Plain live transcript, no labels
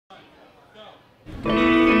I'm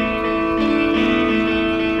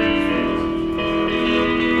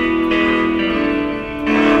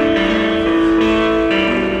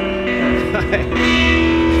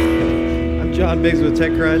John Biggs with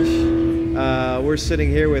TechCrunch. We're sitting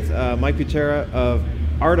here with Mike Butera of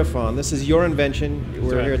Artiphon. This is your invention.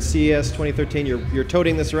 We're here at CES 2013. You're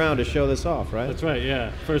toting this around to show this off, right? That's right.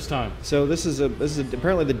 Yeah, first time. So this is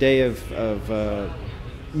apparently the day of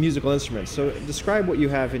musical instruments. So describe what you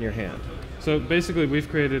have in your hand. So basically, we've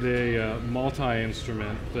created a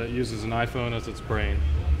multi-instrument that uses an iPhone as its brain,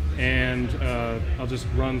 and I'll just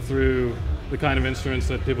run through the kind of instruments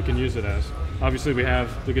that people can use it as. Obviously, we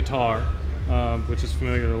have the guitar, which is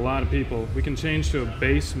familiar to a lot of people. We can change to a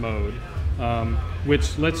bass mode,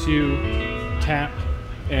 which lets you tap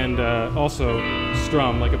and also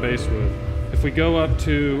strum like a bass would. If we go up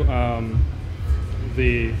to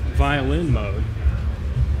the violin mode,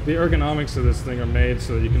 the ergonomics of this thing are made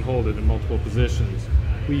so that you can hold it in multiple positions.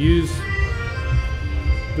 We use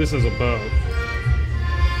this as a bow.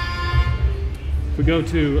 If we go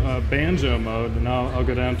to Banjo Mode, and I'll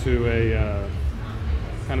go down to a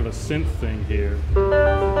kind of a synth thing here.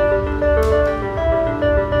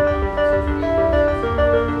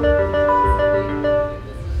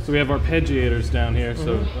 So we have arpeggiators down here,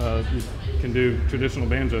 so you can do traditional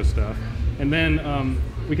banjo stuff. And then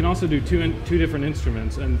we can also do two different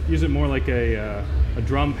instruments and use it more like a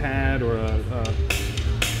drum pad or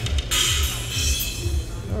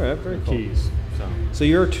All right, very cool. Keys. So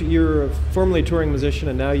you're a formerly touring musician,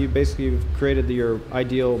 and now you've created your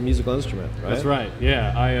ideal musical instrument, right? That's right.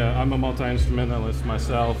 Yeah, I'm a multi-instrumentalist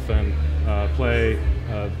myself, and play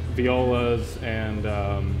violas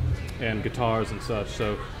and guitars and such.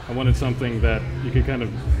 So I wanted something that you could kind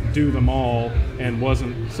of do them all and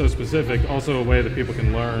wasn't so specific. Also a way that people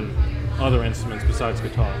can learn other instruments besides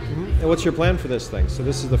guitar. And what's your plan for this thing? So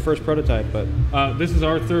this is the first prototype, but this is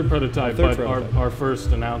our third prototype, our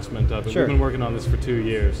first announcement of it. Sure. We've been working on this for 2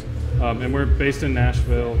 years, and we're based in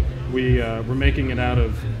Nashville. We're making it out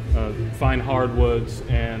of fine hardwoods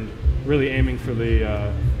and really aiming for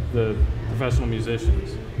the professional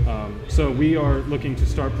musicians. So we are looking to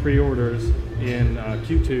start pre-orders in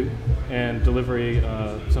Q2 and delivery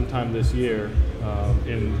sometime this year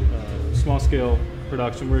in small-scale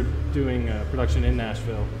production. We're doing production in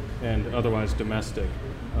Nashville and otherwise domestic.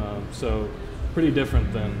 So pretty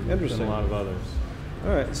different than a lot of others.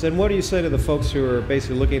 All right. So then what do you say to the folks who are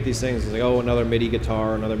basically looking at these things and like, oh, another MIDI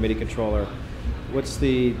guitar, another MIDI controller? What's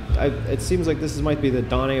the? It seems like this might be the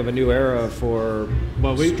dawning of a new era for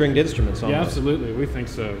stringed instruments. Almost. Yeah, absolutely. We think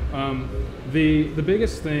so. The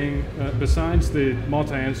biggest thing, besides the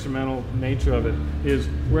multi-instrumental nature of it, is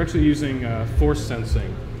we're actually using force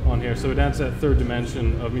sensing on here, so it adds that third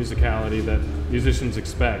dimension of musicality that musicians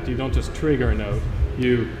expect. You don't just trigger a note,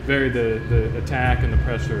 you vary the attack and the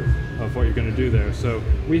pressure of what you're going to do there. So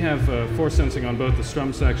we have force sensing on both the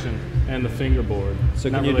strum section and the fingerboard. So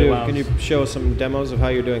can you show some demos of how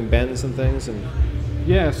you're doing bends and things? And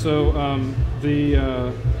yeah, so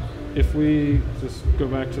if we just go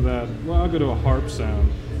back to that, well, I'll go to a harp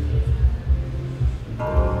sound.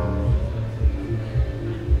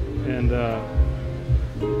 And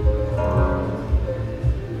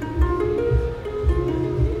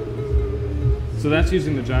so that's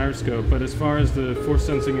using the gyroscope, but as far as the force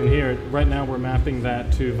sensing in here, right now we're mapping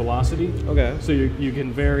that to velocity. Okay. So you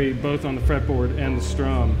can vary both on the fretboard and the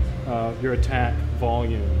strum your attack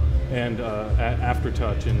volume and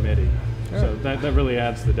aftertouch in MIDI. So that really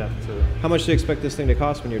adds the depth to it. How much do you expect this thing to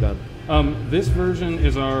cost when you're done? This version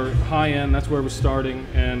is our high end. That's where we're starting,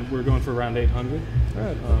 and we're going for around 800. All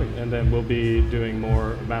right, and then we'll be doing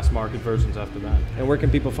more mass market versions after that. And where can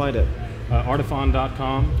people find it?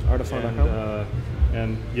 Artiphon.com. Artiphon.com.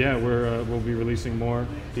 And yeah, we'll be releasing more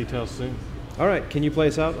details soon. All right, can you play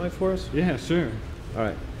us out, Mike, for us? Yeah, sure. All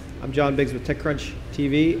right. I'm John Biggs with TechCrunch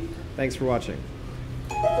TV. Thanks for watching.